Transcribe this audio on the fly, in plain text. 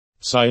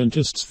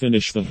Scientists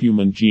finish the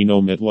human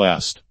genome at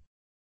last.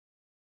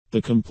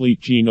 The complete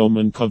genome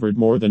uncovered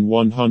more than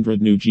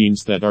 100 new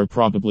genes that are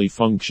probably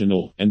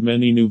functional, and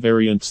many new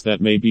variants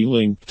that may be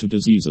linked to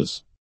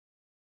diseases.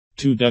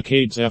 2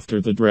 decades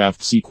after the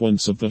draft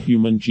sequence of the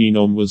human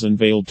genome was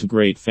unveiled to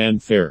great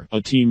fanfare,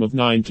 a team of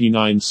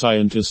 99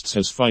 scientists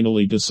has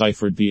finally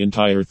deciphered the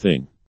entire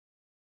thing.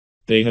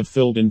 They have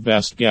filled in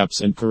vast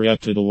gaps and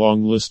corrected a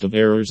long list of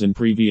errors in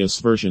previous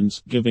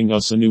versions, giving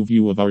us a new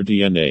view of our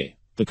DNA.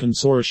 The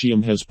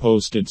consortium has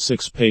posted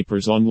 6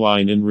 papers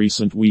online in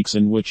recent weeks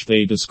in which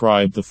they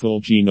describe the full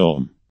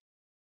genome.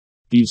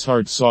 These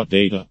hard-sought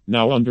data,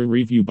 now under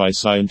review by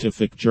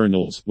scientific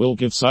journals, will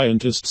give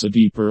scientists a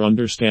deeper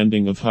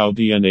understanding of how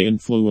DNA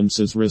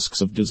influences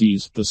risks of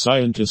disease, the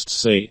scientists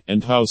say,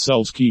 and how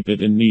cells keep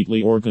it in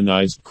neatly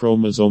organized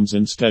chromosomes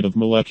instead of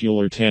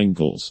molecular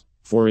tangles.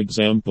 For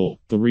example,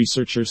 the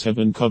researchers have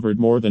uncovered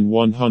more than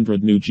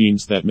 100 new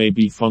genes that may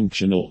be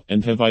functional,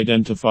 and have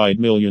identified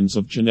millions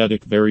of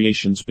genetic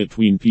variations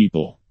between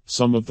people.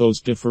 Some of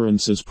those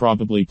differences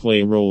probably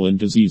play a role in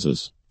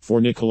diseases. For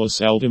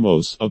Nicholas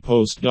Aldimos, a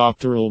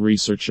postdoctoral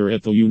researcher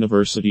at the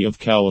University of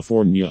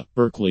California,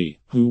 Berkeley,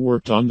 who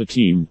worked on the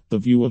team, the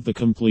view of the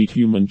complete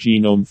human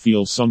genome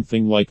feels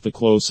something like the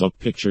close-up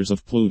pictures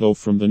of Pluto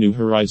from the New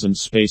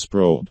Horizons space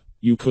probe.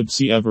 You could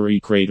see every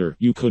crater,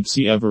 you could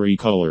see every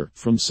color,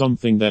 from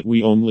something that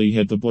we only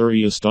had the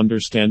blurriest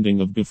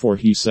understanding of before,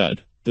 he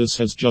said. This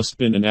has just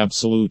been an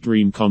absolute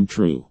dream come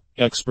true.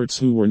 Experts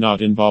who were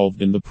not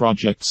involved in the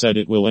project said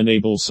it will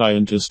enable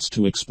scientists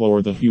to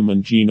explore the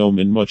human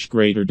genome in much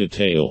greater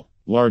detail.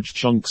 Large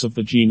chunks of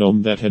the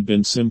genome that had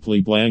been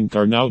simply blank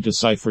are now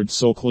deciphered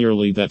so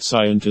clearly that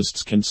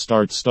scientists can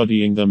start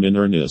studying them in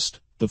earnest.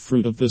 The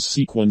fruit of this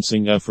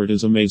sequencing effort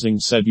is amazing,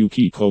 said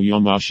Yukiko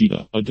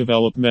Yamashita, a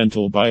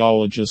developmental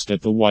biologist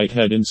at the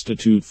Whitehead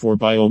Institute for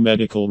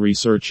Biomedical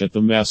Research at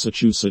the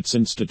Massachusetts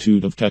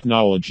Institute of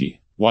Technology.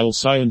 While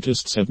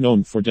scientists have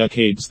known for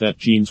decades that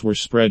genes were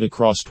spread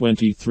across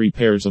 23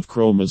 pairs of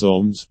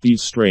chromosomes,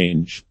 these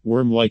strange,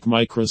 worm-like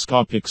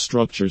microscopic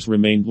structures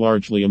remained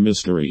largely a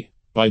mystery.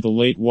 By the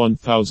late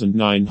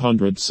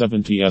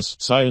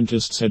 1970s,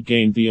 scientists had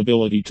gained the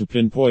ability to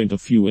pinpoint a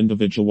few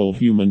individual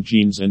human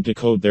genes and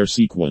decode their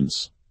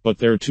sequence. But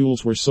their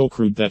tools were so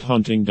crude that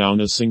hunting down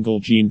a single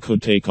gene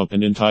could take up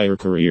an entire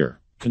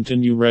career.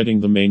 Continue reading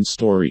the main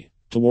story.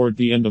 Toward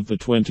the end of the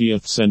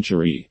 20th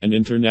century, an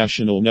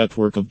international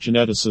network of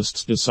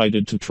geneticists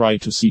decided to try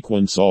to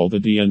sequence all the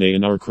DNA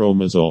in our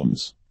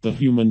chromosomes. The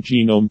Human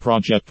Genome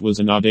Project was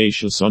an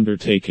audacious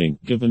undertaking,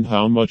 given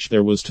how much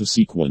there was to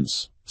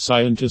sequence.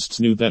 Scientists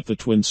knew that the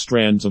twin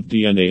strands of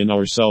DNA in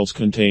our cells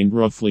contained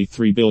roughly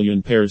 3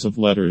 billion pairs of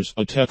letters,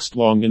 a text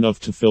long enough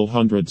to fill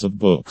hundreds of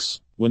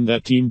books. When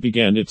that team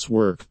began its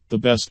work, the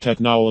best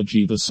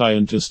technology the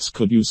scientists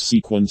could use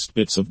sequenced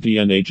bits of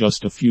DNA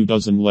just a few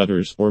dozen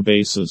letters, or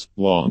bases,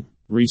 long.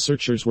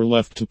 Researchers were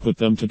left to put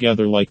them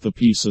together like the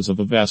pieces of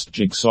a vast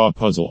jigsaw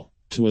puzzle.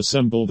 To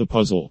assemble the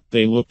puzzle,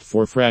 they looked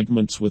for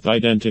fragments with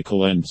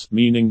identical ends,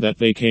 meaning that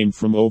they came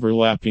from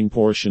overlapping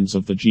portions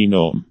of the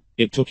genome.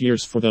 It took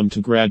years for them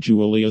to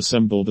gradually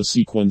assemble the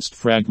sequenced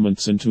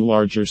fragments into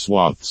larger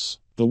swaths.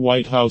 The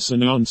White House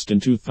announced in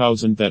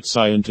 2000 that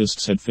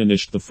scientists had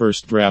finished the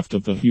first draft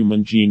of the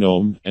human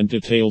genome, and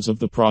details of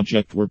the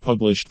project were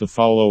published the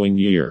following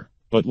year.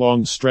 But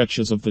long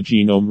stretches of the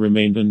genome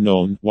remained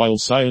unknown, while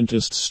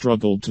scientists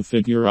struggled to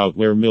figure out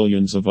where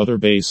millions of other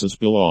bases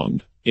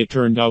belonged. It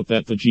turned out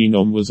that the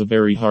genome was a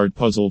very hard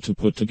puzzle to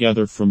put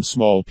together from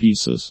small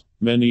pieces.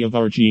 Many of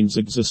our genes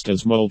exist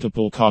as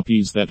multiple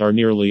copies that are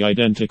nearly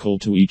identical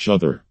to each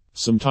other.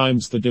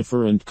 Sometimes the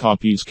different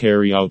copies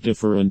carry out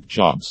different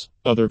jobs.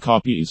 Other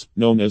copies,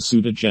 known as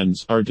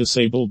pseudogenes, are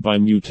disabled by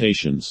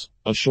mutations.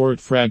 A short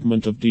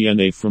fragment of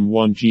DNA from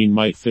one gene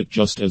might fit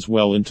just as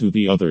well into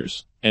the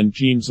others. And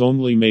genes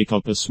only make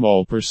up a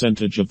small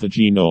percentage of the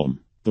genome.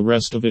 The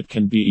rest of it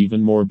can be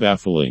even more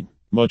baffling.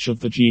 Much of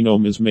the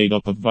genome is made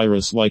up of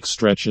virus-like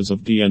stretches of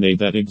DNA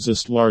that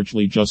exist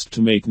largely just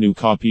to make new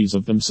copies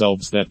of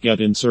themselves that get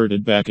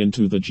inserted back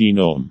into the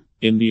genome.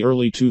 In the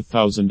early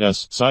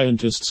 2000s,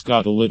 scientists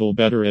got a little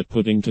better at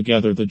putting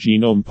together the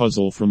genome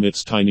puzzle from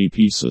its tiny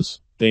pieces.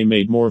 They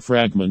made more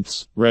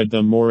fragments, read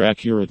them more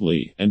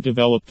accurately, and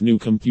developed new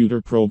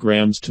computer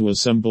programs to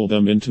assemble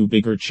them into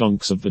bigger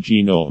chunks of the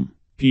genome.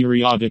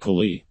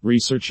 Periodically,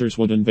 researchers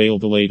would unveil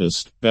the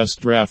latest, best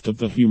draft of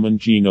the human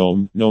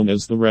genome, known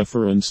as the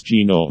reference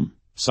genome.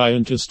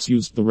 Scientists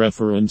used the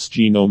reference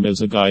genome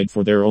as a guide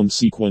for their own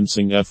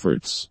sequencing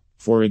efforts.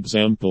 For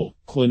example,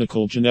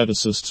 clinical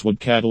geneticists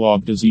would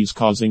catalog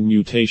disease-causing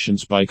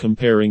mutations by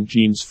comparing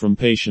genes from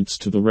patients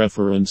to the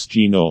reference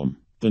genome.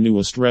 The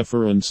newest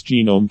reference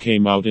genome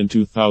came out in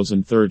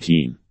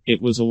 2013.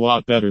 It was a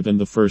lot better than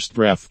the first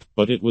draft,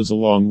 but it was a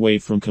long way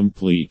from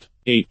complete.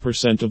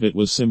 8% of it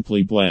was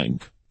simply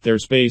blank.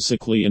 There's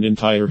basically an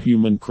entire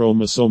human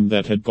chromosome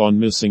that had gone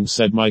missing,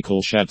 said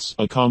Michael Schatz,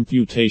 a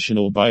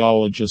computational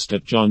biologist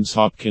at Johns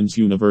Hopkins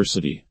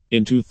University.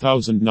 In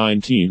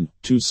 2019,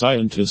 two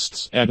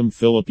scientists, Adam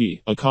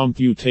Philippi, a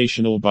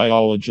computational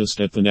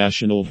biologist at the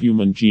National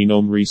Human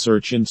Genome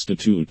Research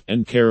Institute,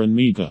 and Karen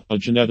Miga, a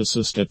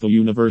geneticist at the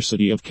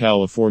University of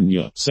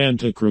California,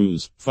 Santa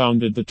Cruz,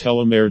 founded the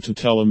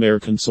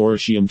Telomere-to-Telomere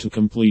Consortium to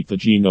complete the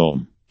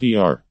genome.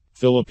 Dr.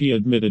 Philippi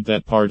admitted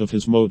that part of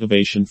his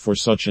motivation for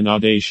such an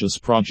audacious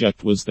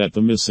project was that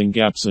the missing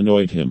gaps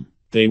annoyed him.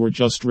 "They were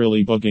just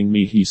really bugging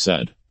me," he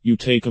said. "You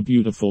take a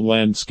beautiful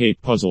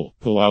landscape puzzle,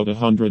 pull out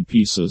 100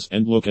 pieces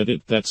and look at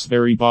it, that's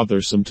very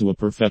bothersome to a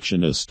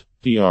perfectionist."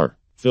 Dr.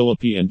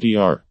 Philippi and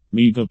Dr.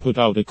 Miga put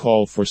out a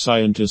call for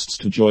scientists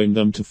to join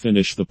them to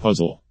finish the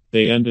puzzle.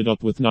 They ended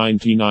up with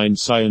 99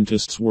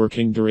 scientists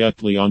working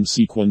directly on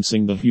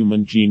sequencing the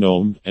human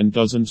genome, and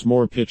dozens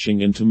more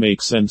pitching in to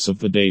make sense of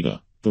the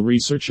data. The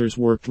researchers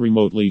worked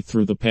remotely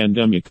through the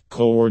pandemic,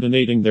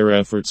 coordinating their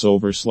efforts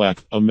over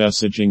Slack, a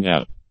messaging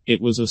app.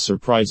 "It was a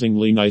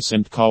surprisingly nice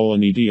ant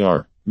colony,"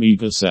 Dr.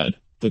 Miga said.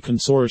 "The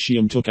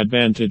consortium took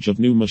advantage of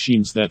new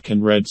machines that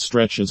can read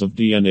stretches of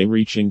DNA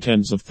reaching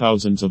tens of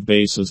thousands of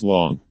bases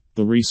long.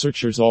 The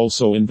researchers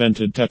also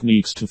invented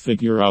techniques to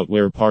figure out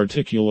where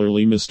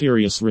particularly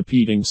mysterious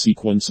repeating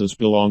sequences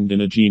belonged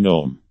in a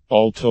genome.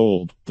 All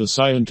told, the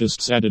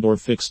scientists added or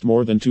fixed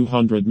more than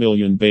 200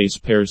 million base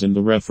pairs in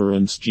the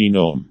reference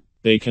genome.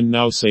 They can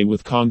now say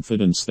with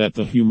confidence that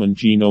the human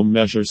genome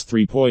measures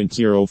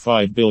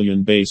 3.05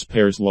 billion base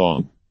pairs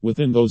long.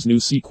 Within those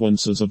new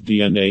sequences of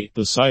DNA,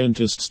 the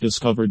scientists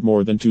discovered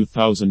more than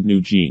 2,000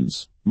 new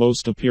genes.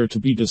 Most appear to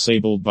be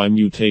disabled by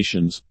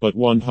mutations, but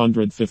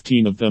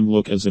 115 of them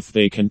look as if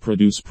they can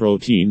produce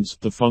proteins,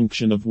 the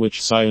function of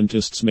which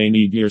scientists may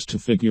need years to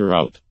figure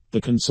out.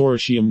 The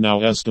consortium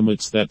now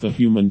estimates that the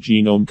human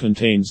genome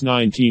contains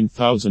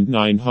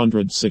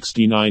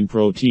 19,969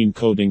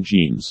 protein-coding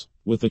genes.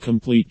 With a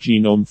complete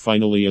genome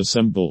finally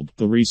assembled,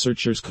 the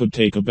researchers could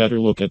take a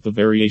better look at the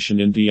variation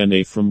in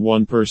DNA from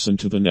one person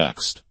to the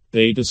next.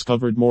 They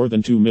discovered more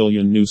than 2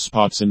 million new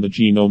spots in the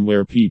genome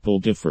where people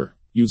differ.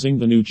 Using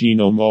the new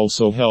genome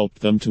also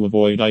helped them to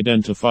avoid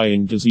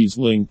identifying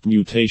disease-linked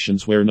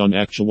mutations where none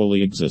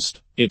actually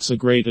exist. "It's a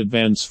great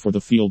advance for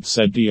the field,"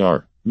 said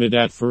Dr.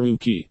 Midat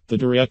Faruqi, the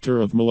director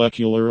of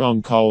molecular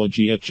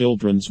oncology at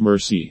Children's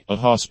Mercy, a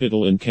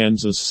hospital in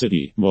Kansas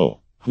City,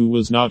 Mo, who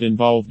was not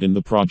involved in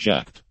the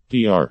project.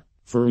 Dr.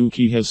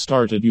 Faruqi has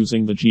started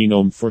using the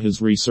genome for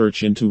his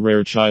research into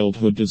rare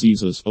childhood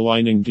diseases,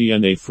 aligning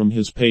DNA from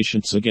his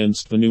patients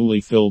against the newly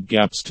filled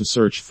gaps to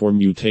search for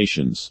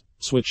mutations.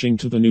 Switching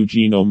to the new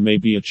genome may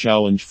be a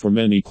challenge for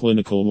many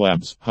clinical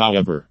labs,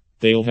 however.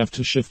 They'll have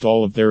to shift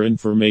all of their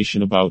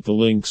information about the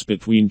links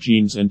between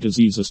genes and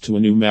diseases to a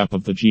new map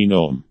of the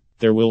genome.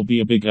 There will be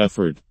a big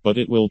effort, but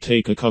it will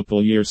take a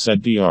couple years,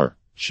 said Dr.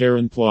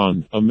 Sharon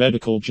Plon, a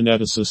medical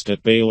geneticist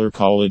at Baylor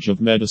College of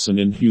Medicine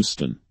in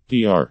Houston.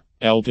 Dr.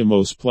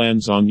 Altimos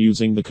plans on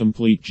using the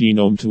complete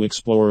genome to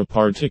explore a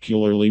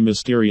particularly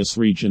mysterious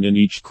region in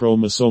each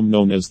chromosome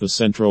known as the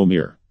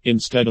centromere.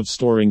 Instead of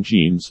storing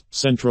genes,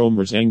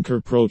 centromeres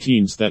anchor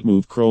proteins that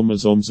move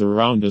chromosomes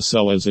around a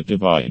cell as it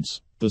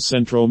divides. The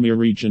centromere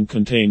region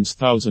contains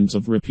thousands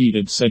of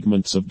repeated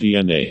segments of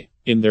DNA.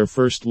 In their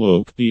first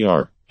look,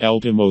 Dr.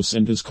 Altimos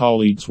and his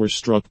colleagues were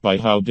struck by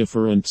how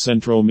different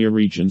centromere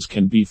regions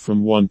can be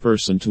from one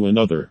person to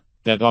another.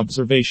 That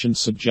observation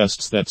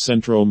suggests that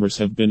centromeres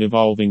have been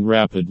evolving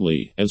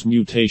rapidly, as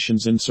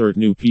mutations insert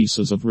new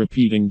pieces of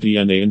repeating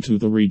DNA into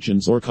the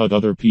regions or cut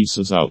other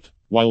pieces out.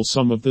 While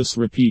some of this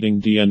repeating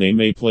DNA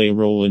may play a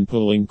role in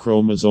pulling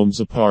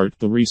chromosomes apart,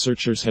 the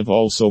researchers have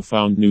also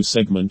found new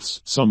segments,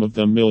 some of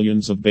them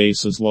millions of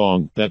bases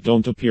long, that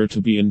don't appear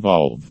to be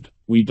involved.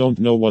 "We don't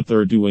know what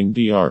they're doing,"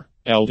 Dr.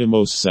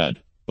 Altimos said.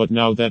 "But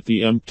now that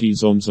the empty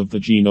zones of the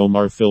genome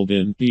are filled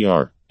in,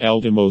 Dr.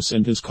 Altimos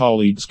and his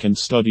colleagues can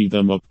study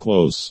them up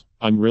close.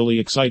 I'm really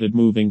excited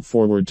moving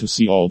forward to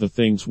see all the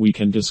things we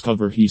can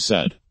discover," he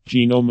said.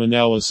 Genome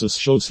analysis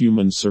shows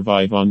humans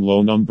survive on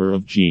low number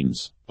of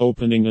genes,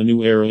 opening a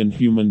new era in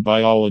human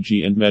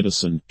biology and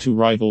medicine. Two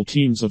rival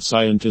teams of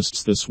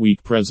scientists this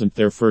week present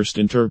their first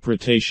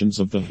interpretations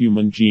of the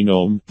human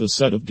genome, the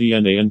set of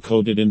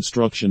DNA-encoded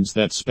instructions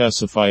that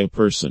specify a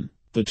person.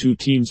 The two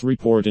teams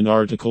report in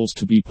articles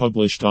to be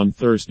published on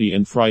Thursday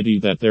and Friday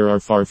that there are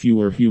far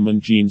fewer human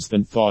genes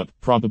than thought,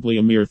 probably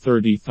a mere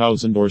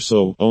 30,000 or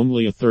so,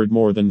 only a third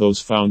more than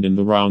those found in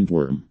the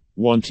roundworm.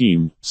 One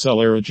team,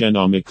 Celera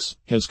Genomics,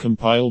 has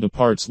compiled a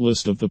parts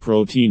list of the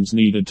proteins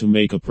needed to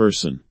make a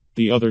person.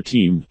 The other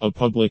team, a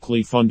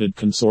publicly funded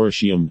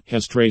consortium,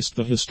 has traced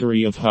the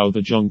history of how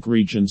the junk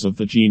regions of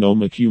the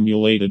genome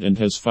accumulated and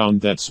has found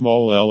that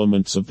small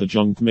elements of the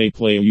junk may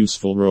play a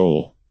useful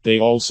role. They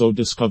also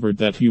discovered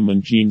that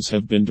human genes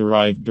have been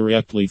derived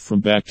directly from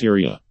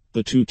bacteria.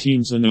 The two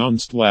teams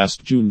announced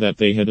last June that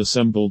they had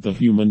assembled the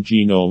human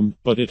genome,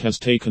 but it has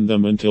taken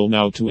them until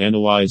now to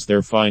analyze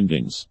their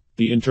findings.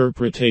 The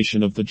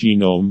interpretation of the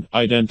genome,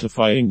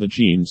 identifying the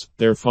genes,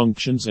 their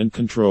functions and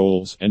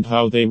controls, and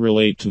how they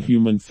relate to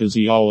human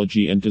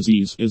physiology and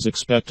disease, is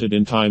expected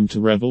in time to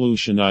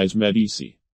revolutionize medicine.